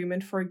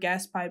agreement for a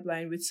gas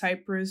pipeline with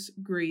Cyprus,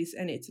 Greece,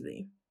 and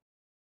Italy.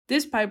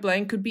 This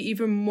pipeline could be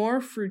even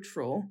more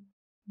fruitful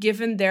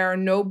given there are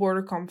no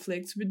border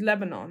conflicts with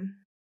Lebanon.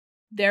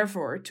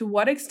 Therefore, to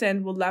what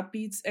extent will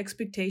Lapid's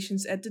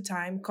expectations at the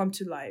time come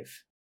to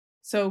life?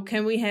 So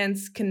can we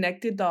hence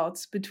connect the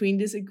dots between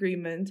this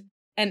agreement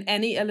and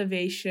any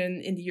elevation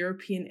in the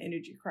European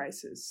energy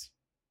crisis?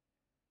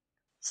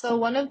 So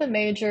one of the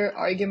major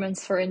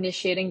arguments for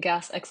initiating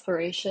gas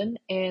exploration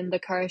in the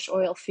Karish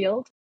oil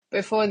field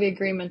before the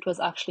agreement was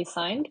actually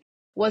signed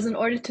was in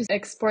order to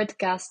export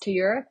gas to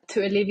Europe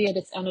to alleviate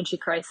its energy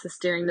crisis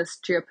during this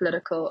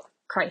geopolitical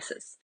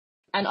crisis.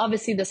 And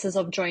obviously this is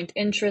of joint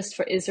interest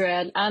for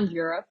Israel and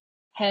Europe,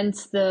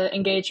 hence the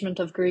engagement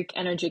of Greek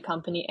energy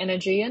company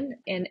Energean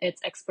in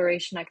its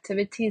exploration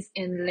activities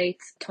in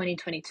late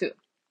 2022.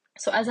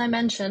 So as I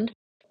mentioned,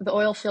 the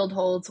oil field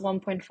holds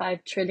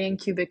 1.5 trillion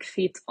cubic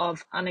feet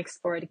of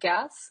unexplored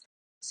gas.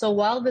 So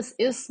while this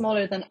is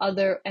smaller than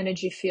other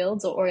energy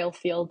fields or oil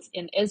fields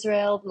in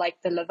Israel, like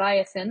the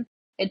Leviathan,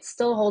 it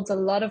still holds a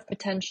lot of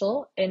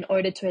potential in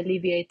order to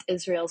alleviate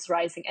Israel's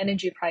rising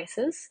energy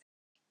prices.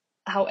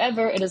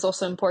 However, it is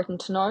also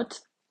important to note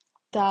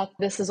that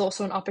this is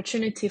also an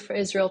opportunity for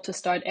Israel to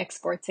start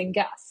exporting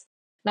gas.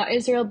 Now,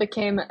 Israel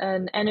became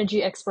an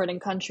energy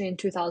exporting country in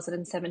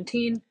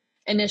 2017,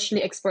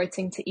 initially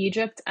exporting to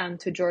Egypt and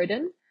to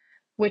Jordan.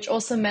 which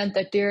also meant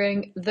that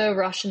during the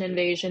Russian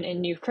invasion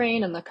in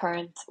Ukraine and the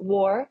current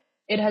war,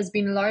 it has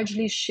been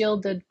largely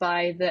shielded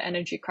by the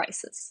energy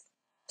crisis.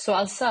 So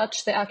as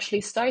such, they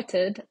actually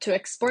started to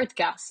export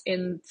gas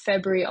in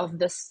February of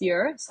this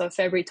year, so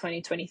February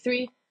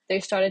 2023. They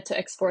started to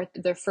export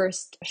their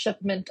first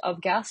shipment of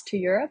gas to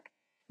Europe,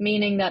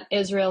 meaning that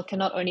Israel can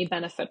not only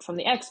benefit from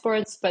the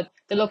exports, but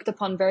they're looked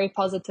upon very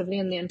positively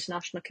in the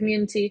international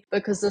community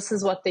because this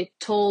is what they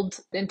told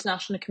the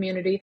international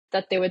community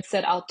that they would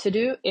set out to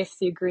do if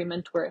the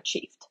agreement were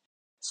achieved.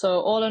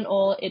 So all in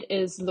all, it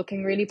is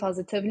looking really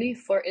positively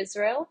for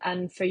Israel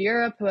and for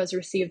Europe, who has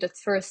received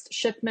its first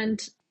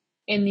shipment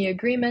in the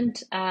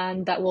agreement,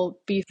 and that will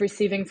be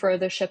receiving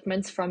further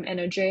shipments from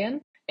Energean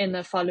in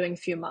the following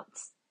few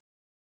months.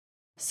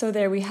 So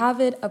there we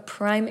have it, a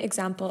prime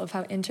example of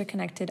how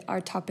interconnected our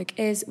topic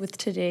is with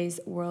today's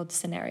world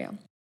scenario.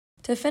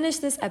 To finish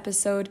this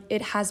episode,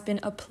 it has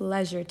been a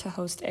pleasure to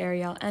host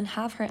Ariel and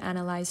have her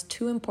analyze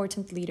two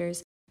important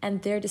leaders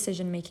and their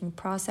decision-making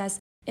process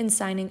in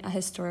signing a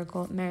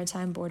historical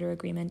maritime border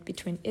agreement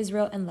between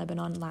Israel and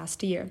Lebanon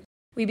last year.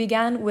 We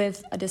began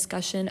with a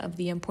discussion of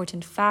the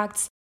important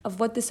facts of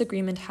what this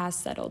agreement has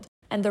settled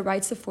and the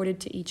rights afforded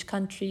to each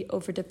country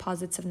over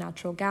deposits of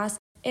natural gas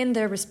in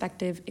their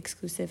respective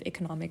exclusive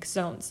economic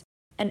zones.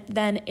 And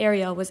then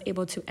Ariel was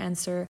able to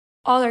answer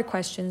all our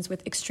questions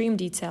with extreme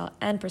detail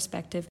and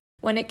perspective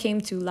when it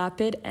came to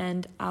Lapid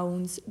and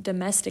Aoun's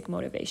domestic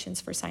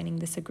motivations for signing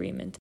this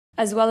agreement,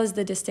 as well as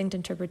the distinct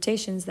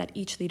interpretations that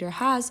each leader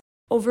has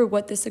over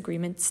what this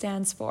agreement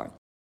stands for.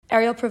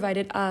 Ariel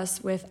provided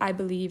us with, I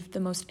believe, the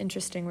most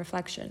interesting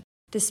reflection.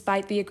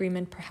 Despite the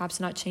agreement perhaps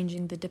not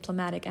changing the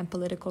diplomatic and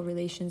political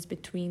relations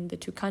between the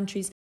two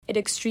countries, it's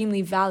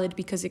extremely valid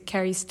because it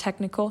carries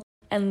technical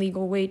and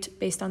legal weight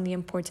based on the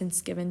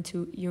importance given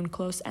to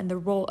UNCLOS and the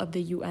role of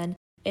the UN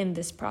in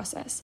this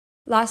process.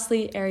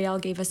 Lastly, Ariel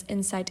gave us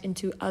insight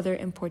into other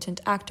important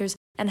actors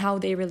and how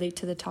they relate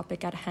to the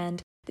topic at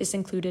hand. This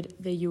included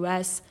the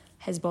US,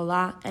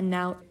 Hezbollah, and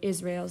now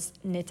Israel's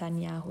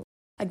Netanyahu.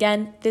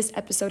 Again, this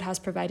episode has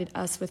provided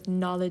us with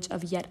knowledge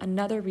of yet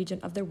another region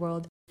of the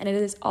world, and it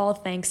is all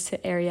thanks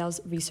to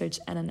Ariel's research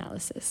and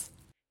analysis.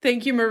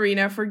 Thank you,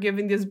 Marina, for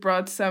giving this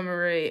broad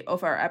summary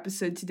of our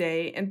episode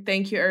today. And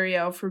thank you,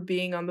 Ariel, for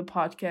being on the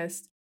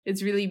podcast.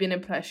 It's really been a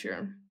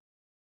pleasure.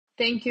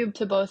 Thank you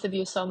to both of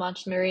you so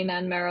much, Marina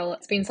and Meryl.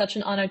 It's been such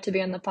an honor to be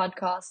on the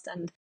podcast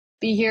and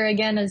be here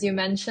again, as you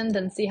mentioned,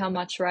 and see how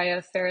much Raya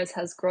Affairs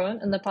has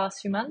grown in the past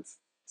few months.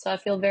 So I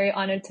feel very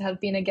honored to have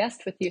been a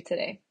guest with you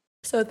today.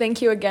 So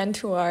thank you again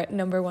to our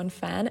number one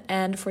fan,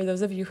 and for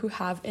those of you who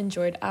have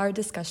enjoyed our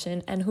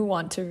discussion and who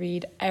want to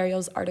read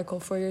Ariel's article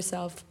for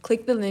yourself,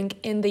 click the link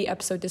in the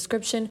episode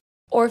description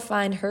or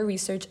find her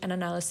research and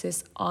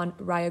analysis on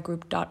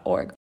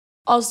rayagroup.org.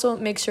 Also,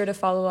 make sure to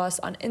follow us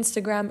on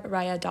Instagram,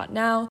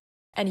 raya.now,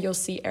 and you'll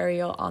see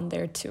Ariel on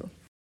there too.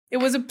 It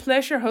was a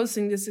pleasure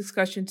hosting this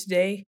discussion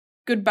today.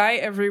 Goodbye,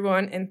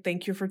 everyone, and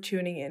thank you for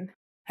tuning in.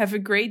 Have a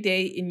great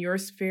day in your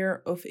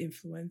sphere of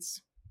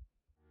influence.